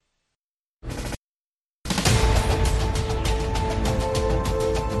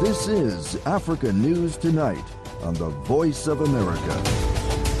This is Africa News Tonight on the Voice of America.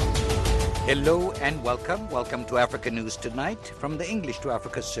 Hello and welcome. Welcome to Africa News Tonight from the English to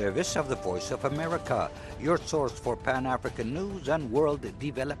Africa service of the Voice of America, your source for Pan-African news and world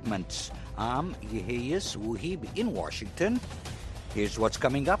developments. I'm Yehias Wuhib in Washington. Here's what's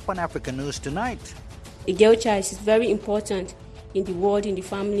coming up on Africa News Tonight. A girl child is very important in the world, in the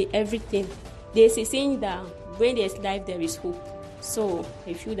family, everything. There's a saying that when there's life, there is hope. So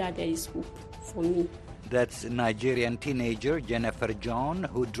I feel that there is hope for me. That's Nigerian teenager Jennifer John,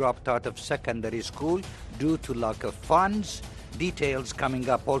 who dropped out of secondary school due to lack of funds. Details coming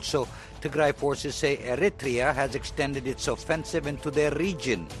up. Also, Tigray forces say Eritrea has extended its offensive into their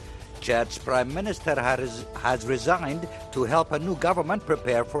region. Chad's prime minister has resigned to help a new government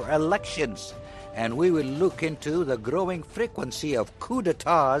prepare for elections. And we will look into the growing frequency of coup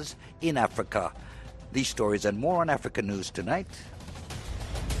d'etats in Africa. These stories and more on Africa News Tonight.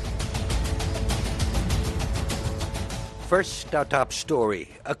 First, our top story.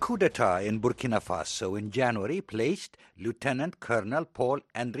 A coup d'etat in Burkina Faso in January placed Lieutenant Colonel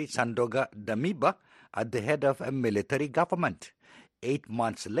Paul-Henri Sandaogo Damiba at the head of a military government. 8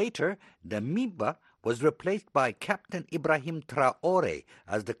 months later, Damiba was replaced by Captain Ibrahim Traoré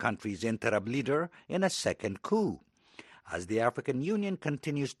as the country's interim leader in a second coup. As the African Union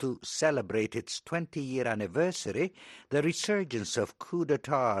continues to celebrate its 20-year anniversary, the resurgence of coups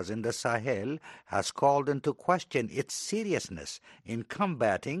d'etats in the Sahel has called into question its seriousness in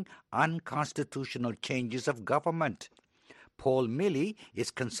combating unconstitutional changes of government. Paul Milley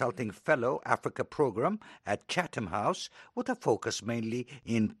is Consulting Fellow Africa Program at Chatham House with a focus mainly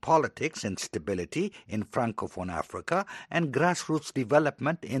in politics and stability in Francophone Africa and grassroots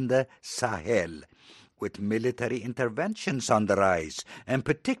development in the Sahel. With military interventions on the rise, and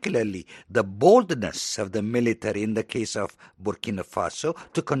particularly the boldness of the military in the case of Burkina Faso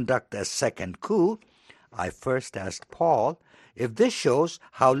to conduct a second coup, I first asked Paul if this shows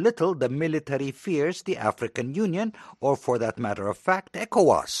how little the military fears the African Union, or for that matter of fact,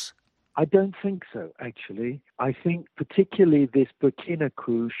 ECOWAS. I don't think so, actually. I think particularly this Burkina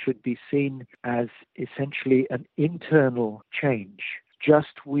coup should be seen as essentially an internal change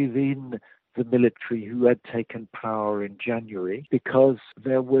just within the military who had taken power in January, because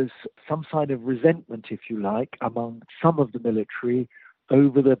there was some sign of resentment, if you like, among some of the military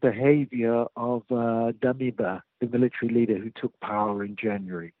over the behavior of Damiba, the military leader who took power in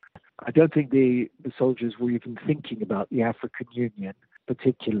January. I don't think the soldiers were even thinking about the African Union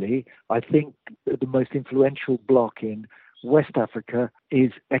particularly. I think the most influential bloc in West Africa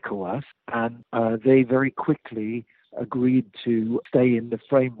is ECOWAS, and they very quickly agreed to stay in the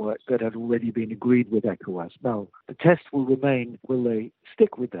framework that had already been agreed with ECOWAS. Now, the test will remain, will they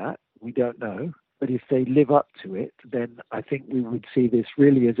stick with that? We don't know. But if they live up to it, then I think we would see this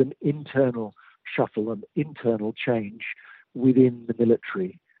really as an internal shuffle, an internal change within the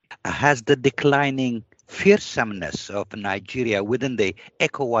military. Has the declining fearsomeness of Nigeria within the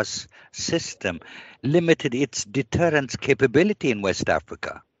ECOWAS system limited its deterrence capability in West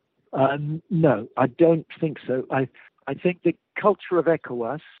Africa? No, I don't think so. I think the culture of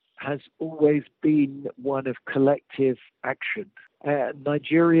ECOWAS has always been one of collective action.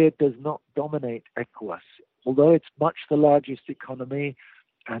 Nigeria does not dominate ECOWAS. Although it's much the largest economy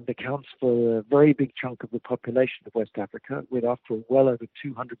and accounts for a very big chunk of the population of West Africa, with after all well over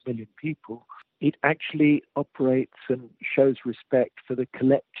 200 million people, it actually operates and shows respect for the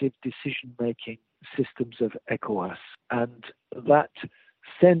collective decision-making systems of ECOWAS. And that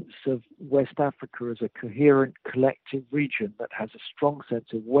sense of West Africa as a coherent collective region that has a strong sense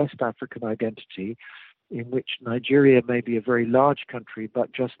of West African identity, in which Nigeria may be a very large country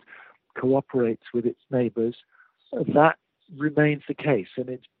but just cooperates with its neighbors, that remains the case,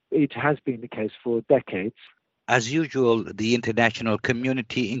 and it has been the case for decades. As usual, the international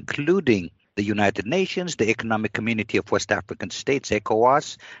community, including the United Nations, the Economic Community of West African States,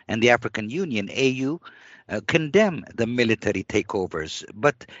 ECOWAS, and the African Union, AU, condemn the military takeovers.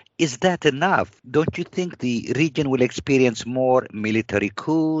 But is that enough? Don't you think the region will experience more military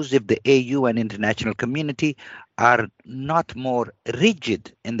coups if the AU and international community are not more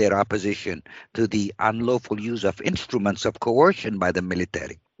rigid in their opposition to the unlawful use of instruments of coercion by the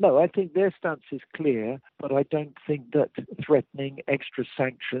military? No, I think their stance is clear, but I don't think that threatening extra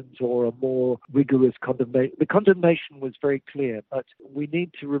sanctions or a more rigorous condemnation. The condemnation was very clear, but we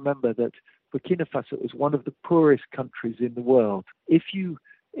need to remember that Burkina Faso is one of the poorest countries in the world. If you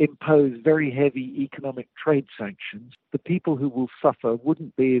impose very heavy economic trade sanctions, the people who will suffer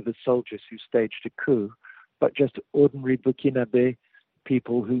wouldn't be the soldiers who staged a coup, but just ordinary Burkinabe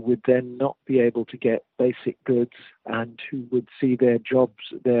people who would then not be able to get basic goods and who would see their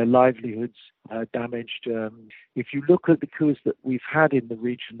jobs, their livelihoods damaged. If you look at the coups that we've had in the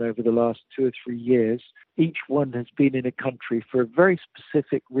region over the last 2 or 3 years, each one has been in a country for a very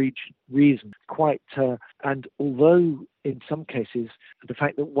specific reason. And although in some cases the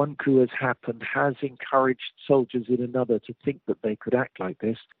fact that one coup has happened has encouraged soldiers in another to think that they could act like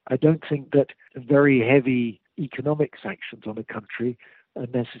this, I don't think that very heavy economic sanctions on a country are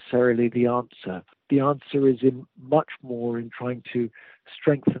necessarily the answer. The answer is much more in trying to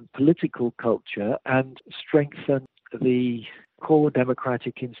strengthen political culture and strengthen the core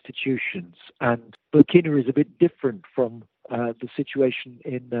democratic institutions. And Burkina is a bit different from the situation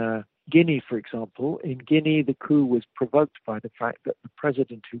in Guinea, for example. In Guinea, the coup was provoked by the fact that the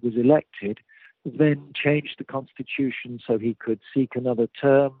president who was elected then changed the constitution so he could seek another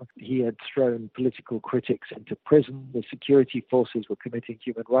term. He had thrown political critics into prison. The security forces were committing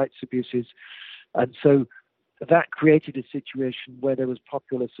human rights abuses. And so that created a situation where there was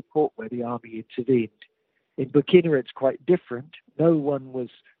popular support, where the army intervened. In Burkina, it's quite different. No one was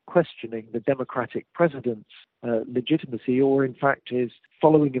questioning the democratic president's legitimacy or, in fact, his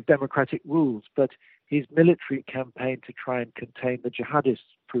following of democratic rules. But his military campaign to try and contain the jihadists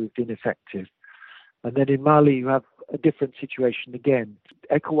proved ineffective. And then in Mali, you have a different situation again.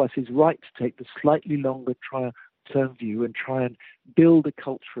 ECOWAS is right to take the slightly longer term view and try and build a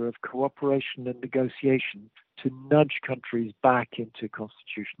culture of cooperation and negotiation to nudge countries back into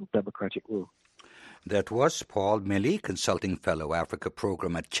constitutional democratic rule. That was Paul Milley, Consulting Fellow Africa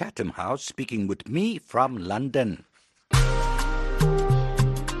Program at Chatham House, speaking with me from London.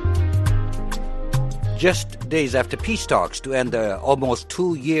 Just days after peace talks to end the almost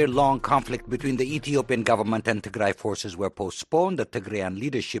 2-year-long conflict between the Ethiopian government and Tigray forces were postponed, the Tigrayan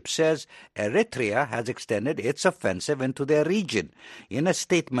leadership says Eritrea has extended its offensive into their region. In a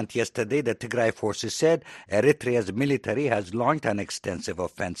statement yesterday, the Tigray forces said Eritrea's military has launched an extensive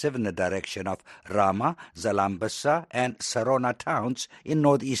offensive in the direction of Rama, Zalambasa, and Sarona towns in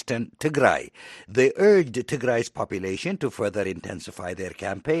northeastern Tigray. They urged Tigray's population to further intensify their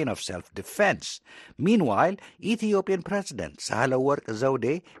campaign of self-defense. Meanwhile, Ethiopian President Sahle-Work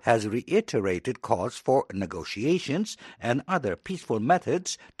Zewde has reiterated calls for negotiations and other peaceful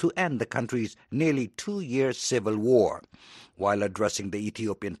methods to end the country's nearly 2-year civil war. While addressing the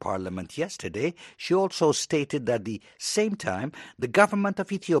Ethiopian parliament yesterday, she also stated that at the same time, the government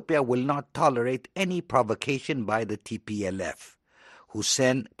of Ethiopia will not tolerate any provocation by the TPLF.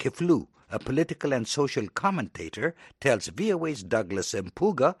 Hussein Kiflu, a political and social commentator, tells VOA's Douglas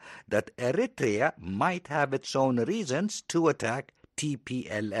Mpuga that Eritrea might have its own reasons to attack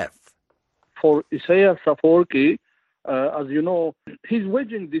TPLF. For Isaias Afwerki, as you know, he's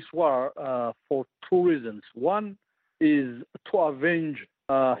waging this war for 2 reasons. One is to avenge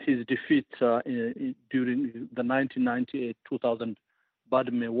his defeat during the 1998-2000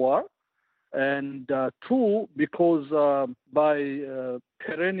 Badme War. And 2, because by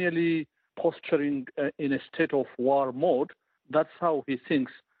perennially posturing in a state of war mode, that's how he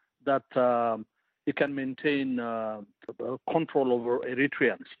thinks that he can maintain control over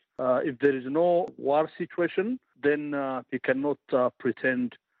Eritreans. If there is no war situation, then he cannot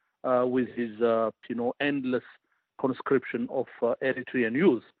pretend with his endless conscription of Eritrean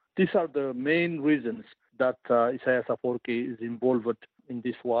youth. These are the main reasons that Isaias Afwerki is involved in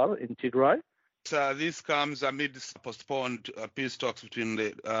this war in Tigray. This comes amid postponed peace talks between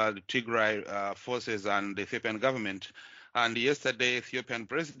the Tigray forces and the Ethiopian government. And yesterday, Ethiopian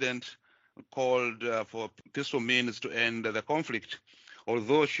president called for peaceful means to end the conflict,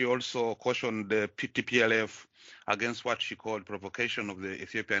 although she also cautioned the TPLF against what she called provocation of the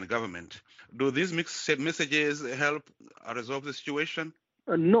Ethiopian government. Do these mixed messages help resolve the situation?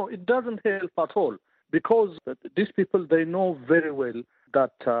 No, it doesn't help at all, because these people, they know very well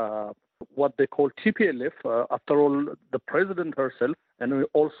that what they call TPLF, after all, the president herself and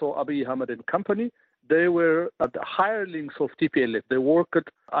also Abiy Ahmed and company, they were the hirelings of TPLF. They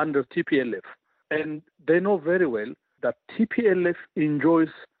worked under TPLF. And they know very well that TPLF enjoys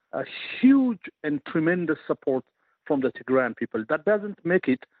a huge and tremendous support from the Tigrayan people. That doesn't make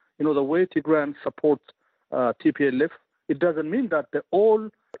it, the way Tigrayan supports TPLF, it doesn't mean that they all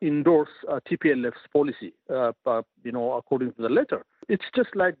endorse TPLF's policy, according to the letter. It's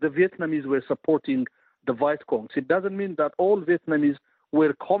just like the Vietnamese were supporting the Viet Congs. It doesn't mean that all Vietnamese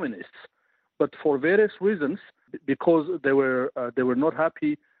were communists, but for various reasons, because they were not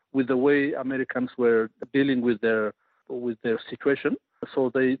happy with the way Americans were dealing with their situation, so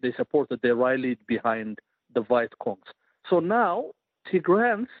they supported, they rallied behind the Viet Congs. So now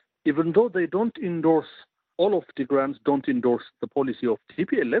Tigrayans, even though they don't endorse all of Tigrayans don't endorse the policy of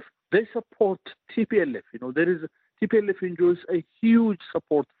TPLF. They support TPLF. TPLF enjoys a huge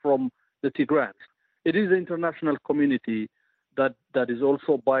support from the Tigrayans. It is the international community that is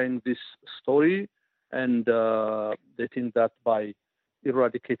also buying this story, and they think that by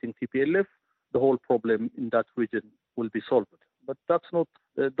eradicating TPLF, the whole problem in that region will be solved. But that's not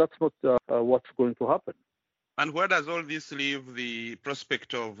what's going to happen. And where does all this leave the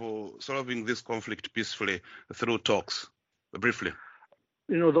prospect of solving this conflict peacefully through talks? Briefly.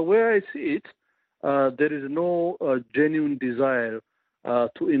 The way I see it, there is no genuine desire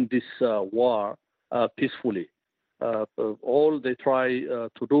to end this war peacefully. All they try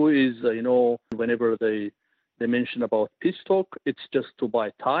to do is, whenever they mention about peace talk, it's just to buy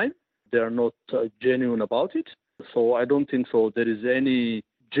time. They are not genuine about it. So I don't think so. There is any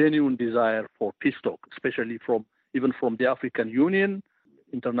genuine desire for peace talk, especially even from the African Union.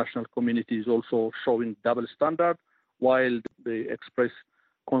 International community is also showing double standard. While they express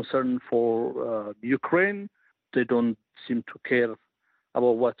concern for Ukraine, they don't seem to care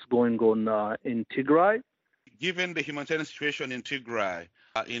about what's going on in Tigray. Given the humanitarian situation in Tigray,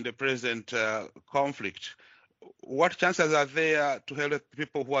 in the present conflict, what chances are there to help the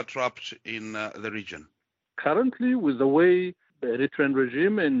people who are trapped in the region? Currently, with the way the Eritrean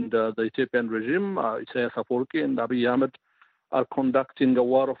regime and the Ethiopian regime, Isaias Afwerki and Abiy Ahmed, are conducting a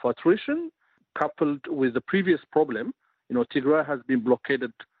war of attrition, coupled with the previous problem, Tigray has been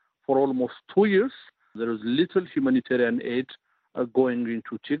blockaded for almost 2 years. There is little humanitarian aid going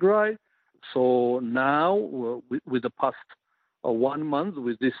into Tigray. So now, with the past 1 month,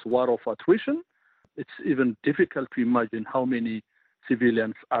 with this war of attrition, it's even difficult to imagine how many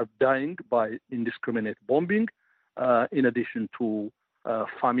civilians are dying by indiscriminate bombing, in addition to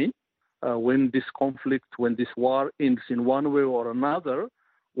famine. When this war ends in one way or another,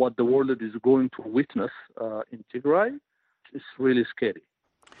 what the world is going to witness in Tigray is really scary.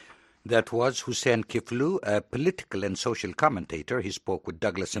 That was Hussein Kiflu, a political and social commentator. He spoke with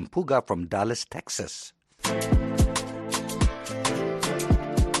Douglas Mpuga from Dallas, Texas.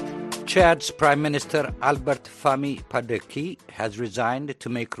 Chad's Prime Minister Albert Fami Padeki has resigned to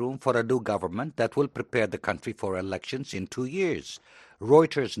make room for a new government that will prepare the country for elections in 2 years.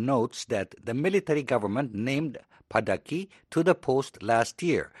 Reuters notes that the military government named Padaki to the post last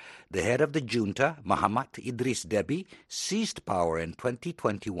year. The head of the junta, Mahamat Idris Deby, seized power in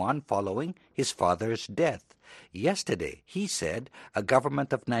 2021 following his father's death. Yesterday, he said a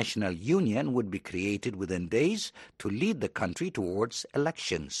government of national union would be created within days to lead the country towards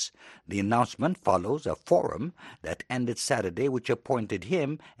elections. The announcement follows a forum that ended Saturday, which appointed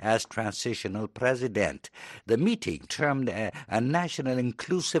him as transitional president. The meeting, termed a National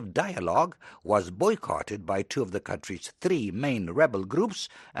Inclusive Dialogue, was boycotted by two of the country's three main rebel groups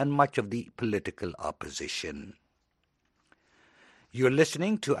and much of the political opposition. You're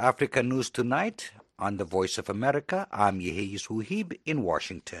listening to Africa News Tonight on the Voice of America. I'm Yehis Wuhib in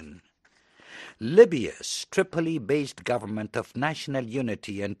Washington. Libya's Tripoli-based government of national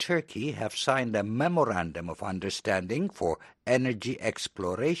unity and Turkey have signed a memorandum of understanding for energy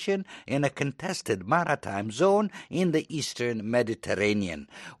exploration in a contested maritime zone in the eastern Mediterranean,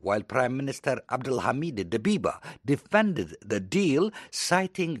 while Prime Minister Abdelhamid Dbeibah defended the deal,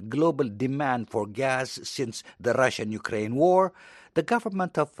 citing global demand for gas since the Russian-Ukraine war. The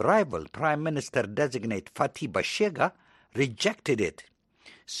government of rival Prime Minister-designate Fatih Bashagha rejected it.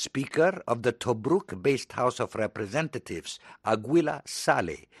 Speaker of the Tobruk-based House of Representatives, Aguila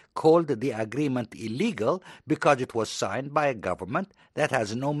Saleh, called the agreement illegal because it was signed by a government that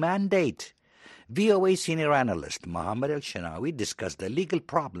has no mandate. VOA senior analyst Mohammed El-Shanawi discussed the legal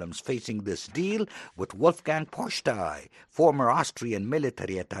problems facing this deal with Wolfgang Postai, former Austrian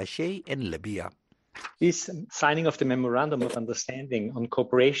military attaché in Libya. This signing of the Memorandum of Understanding on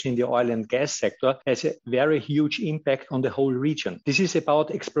cooperation in the oil and gas sector has a very huge impact on the whole region. This is about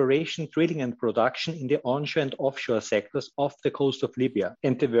exploration, drilling and production in the onshore and offshore sectors off the coast of Libya.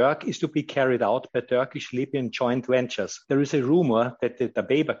 And the work is to be carried out by Turkish-Libyan joint ventures. There is a rumor that the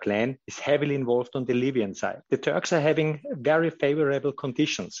Dabeba clan is heavily involved on the Libyan side. The Turks are having very favorable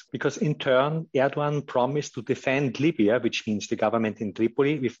conditions because in turn, Erdogan promised to defend Libya, which means the government in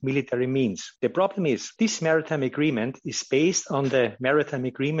Tripoli, with military means. The problem is this maritime agreement is based on the maritime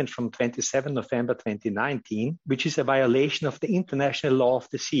agreement from 27 November 2019, which is a violation of the international law of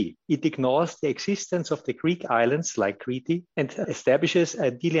the sea. It ignores the existence of the Greek islands like Crete and establishes a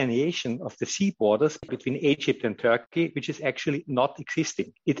delineation of the sea borders between Egypt and Turkey, which is actually not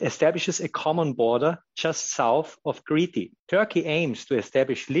existing. It establishes a common border just south of Crete. Turkey aims to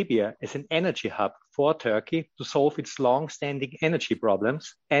establish Libya as an energy hub for Turkey to solve its long-standing energy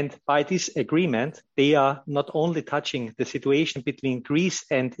problems. And by this agreement, they are not only touching the situation between Greece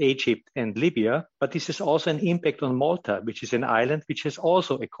and Egypt and Libya, but this has also an impact on Malta, which is an island which has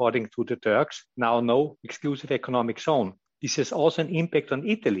also, according to the Turks, now no exclusive economic zone. This has also an impact on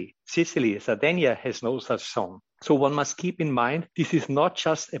Italy. Sicily, Sardinia has no such zone. So one must keep in mind, this is not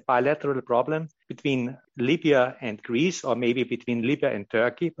just a bilateral problem between Libya and Greece, or maybe between Libya and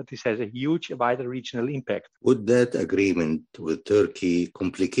Turkey, but this has a huge, wider regional impact. Would that agreement with Turkey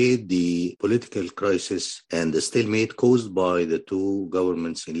complicate the political crisis and the stalemate caused by the two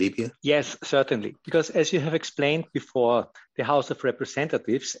governments in Libya? Yes, certainly. Because as you have explained before, the House of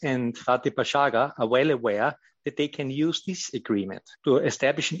Representatives and Fatih Bashaga are well aware that they can use this agreement to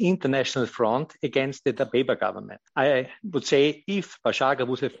establish an international front against the Dabeba government. I would say if Bashaga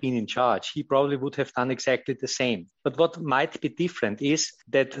would have been in charge, he probably would have done exactly the same. But what might be different is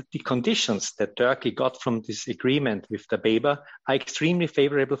that the conditions that Turkey got from this agreement with Dabeba are extremely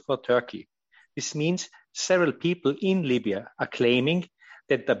favorable for Turkey. This means several people in Libya are claiming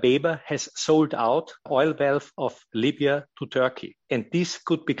that Dabeba has sold out oil wealth of Libya to Turkey. And this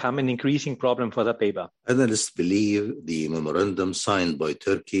could become an increasing problem for Dabeba. Analysts believe the memorandum signed by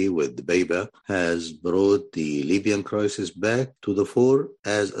Turkey with Dabeba has brought the Libyan crisis back to the fore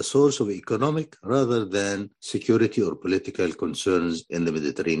as a source of economic rather than security or political concerns in the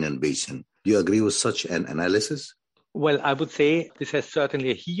Mediterranean basin. Do you agree with such an analysis? Well, I would say this has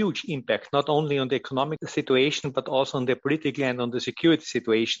certainly a huge impact, not only on the economic situation, but also on the political and on the security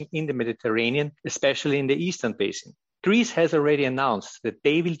situation in the Mediterranean, especially in the Eastern Basin. Greece has already announced that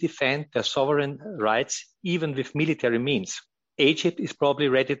they will defend their sovereign rights, even with military means. Egypt is probably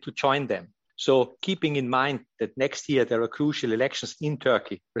ready to join them. So keeping in mind that next year there are crucial elections in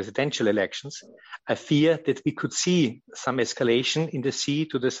Turkey, presidential elections, I fear that we could see some escalation in the sea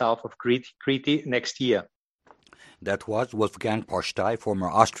to the south of Crete next year. That was Wolfgang Postai, former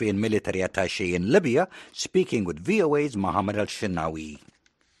Austrian military attaché in Libya, speaking with VOA's Mohammed Al-Shinawi.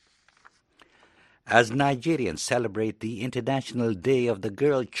 As Nigerians celebrate the International Day of the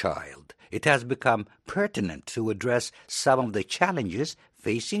Girl Child, it has become pertinent to address some of the challenges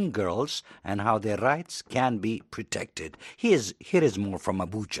facing girls and how their rights can be protected. Here is more from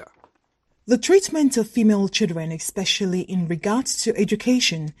Abuja. The treatment of female children, especially in regards to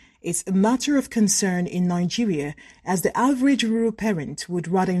education, is a matter of concern in Nigeria, as the average rural parent would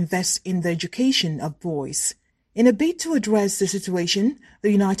rather invest in the education of boys. In a bid to address the situation,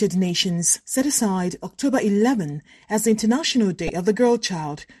 the United Nations set aside October 11 as the International Day of the Girl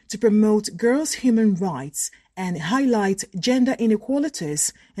Child to promote girls' human rights and highlight gender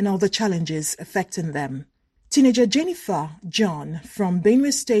inequalities and other challenges affecting them. Teenager Jennifer John from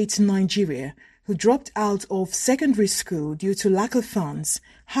Benue State, Nigeria, who dropped out of secondary school due to lack of funds,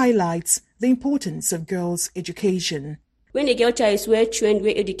 highlights the importance of girls' education. When a girl child is well trained,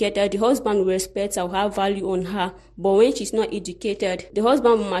 well educated, the husband will respect her, will have value on her. But when she's not educated, the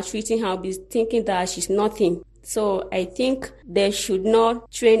husband will maltreating her, will be thinking that she's nothing. So I think they should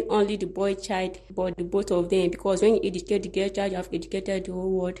not train only the boy child, but the both of them, because when you educate the girl child, you have educated the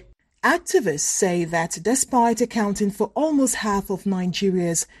whole world. Activists say that despite accounting for almost half of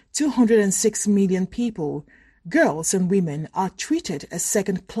Nigeria's 206 million people, girls and women are treated as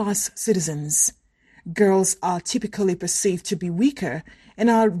second-class citizens. Girls are typically perceived to be weaker and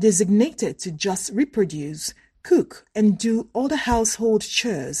are designated to just reproduce, cook, and do other household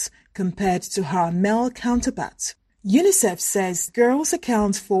chores compared to her male counterparts. UNICEF says girls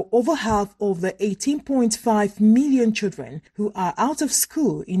account for over half of the 18.5 million children who are out of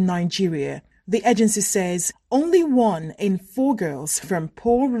school in Nigeria. The agency says only 1 in 4 girls from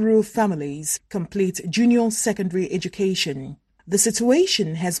poor rural families complete junior secondary education. The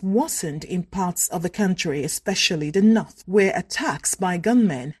situation has worsened in parts of the country, especially the north, where attacks by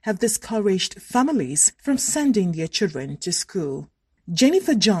gunmen have discouraged families from sending their children to school.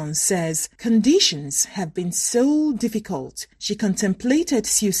 Jennifer John says conditions have been so difficult she contemplated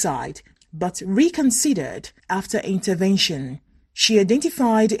suicide but reconsidered after intervention. She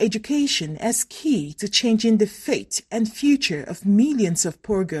identified education as key to changing the fate and future of millions of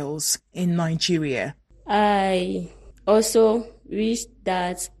poor girls in Nigeria. I also wish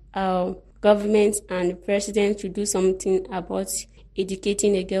that our government and the president should do something about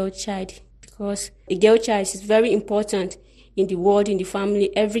educating a girl child, because a girl child is very important in the world, in the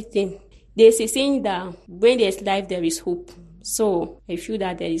family, everything. There's a saying that when there's life, there is hope. So I feel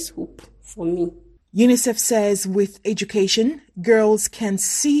that there is hope for me. UNICEF says with education, girls can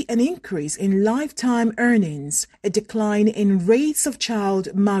see an increase in lifetime earnings, a decline in rates of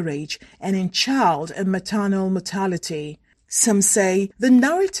child marriage, and in child and maternal mortality. Some say the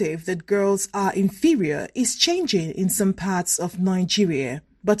narrative that girls are inferior is changing in some parts of Nigeria.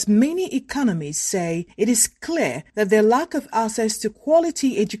 But many economists say it is clear that their lack of access to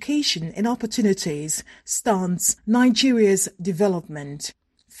quality education and opportunities stunts Nigeria's development.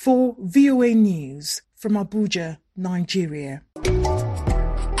 For VOA News from Abuja, Nigeria.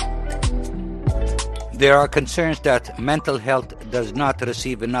 There are concerns that mental health does not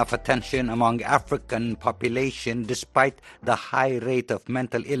receive enough attention among African population despite the high rate of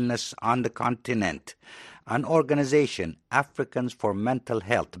mental illness on the continent. An organization, Africans for Mental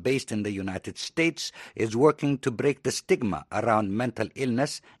Health, based in the United States, is working to break the stigma around mental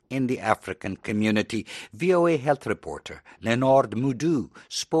illness in the African community. VOA health reporter Leonard Mudu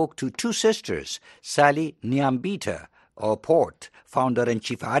spoke to two sisters, Sally Nyambita Oport, founder and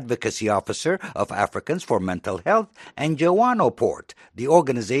chief advocacy officer of Africans for Mental Health, and Joanne Oport, the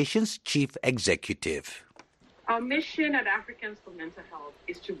organization's chief executive. Our mission at Africans for Mental Health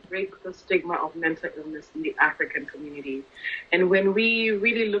is to break the stigma of mental illness in the African community. And when we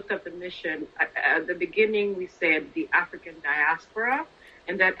really looked at the mission, at the beginning we said the African diaspora,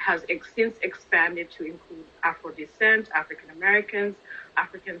 and that has since expanded to include Afro descent, African Americans,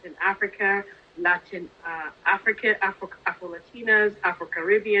 Africans in Africa, Latin Africa, Afro-Latinas,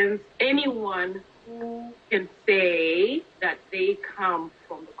 Afro-Caribbeans, anyone who can say that they come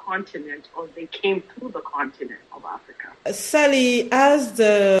from the continent or they came through the continent of Africa. Sally, as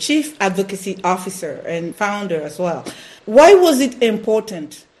the Chief Advocacy Officer and founder as well, why was it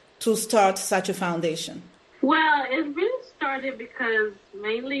important to start such a foundation? Well, it really started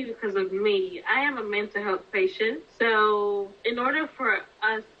mainly because of me. I am a mental health patient. So in order for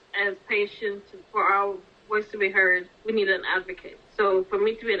us as patients, for our voice to be heard, we need an advocate. So for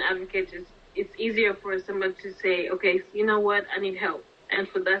me to be an advocate, it's easier for someone to say, okay, you know what, I need help. And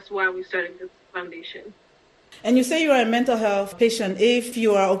that's why we started this foundation. And you say you are a mental health patient. If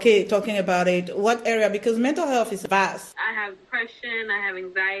you are okay talking about it, what area? Because mental health is vast. I have depression, I have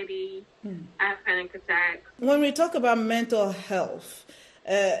anxiety, I have panic attacks. When we talk about mental health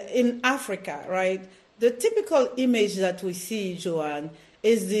in Africa, right, the typical image that we see, Joanne,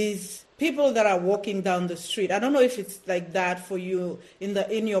 is these people that are walking down the street. I don't know if it's like that for you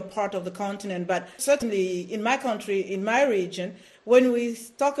in your part of the continent, but certainly in my country, in my region, when we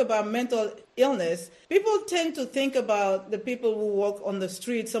talk about mental illness, people tend to think about the people who walk on the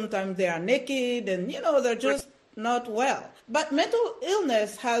street. Sometimes they are naked and, they're just not well. But mental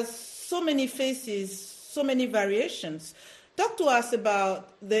illness has so many faces, so many variations. Talk to us about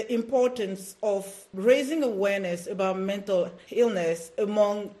the importance of raising awareness about mental illness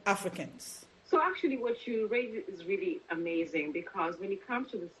among Africans. So actually what you raised is really amazing, because when it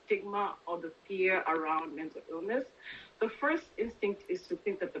comes to the stigma or the fear around mental illness, the first instinct is to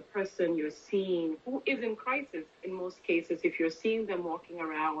think that the person you're seeing who is in crisis, in most cases, if you're seeing them walking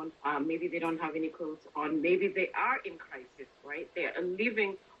around, maybe they don't have any clothes on, maybe they are in crisis, right? They are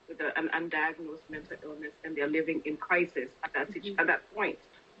living with an undiagnosed mental illness and they're living in crisis at that point.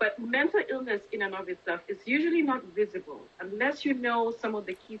 But mental illness in and of itself is usually not visible unless you know some of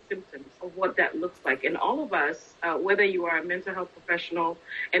the key symptoms of what that looks like. And all of us, whether you are a mental health professional,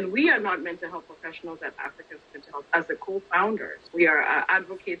 and we are not mental health professionals at Africans Mental Health as the co-founders, we are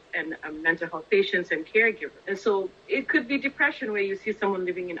advocates and mental health patients and caregivers. And so it could be depression, where you see someone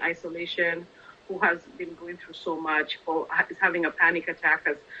living in isolation, who has been going through so much, or is having a panic attack,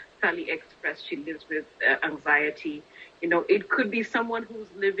 as Sally expressed, she lives with anxiety. It could be someone who's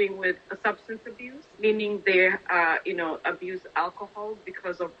living with a substance abuse, meaning they, abuse alcohol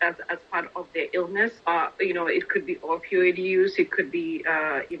because of as part of their illness. It could be opioid use. It could be,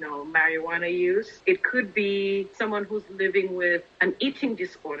 marijuana use. It could be someone who's living with an eating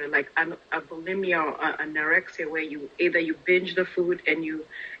disorder, like a bulimia or anorexia, where you binge the food and you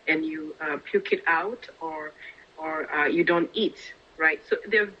puke it out, or you don't eat. Right. So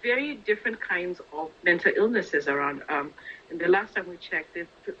there are very different kinds of mental illnesses around. And the last time we checked, there's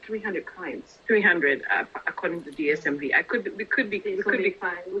 300 kinds. 300 according to DSMV.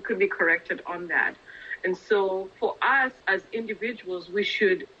 We could be corrected on that. And so for us as individuals, we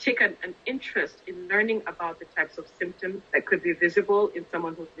should take an interest in learning about the types of symptoms that could be visible in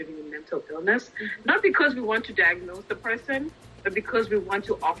someone who's living in mental illness, not because we want to diagnose the person, but because we want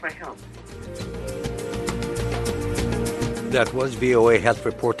to offer help. That was VOA health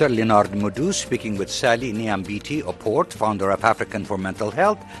reporter Leonard Mudu speaking with Sally Nyambiti Oport, founder of African for Mental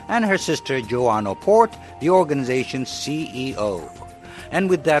Health, and her sister Joanne Oport, the organization's CEO. And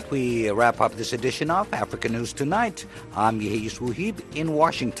with that, we wrap up this edition of Africa News Tonight. I'm Yehis Wuhib in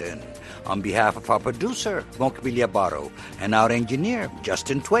Washington. On behalf of our producer, Monkbilia Baro, and our engineer,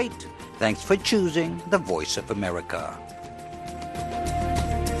 Justin Twait, thanks for choosing the Voice of America.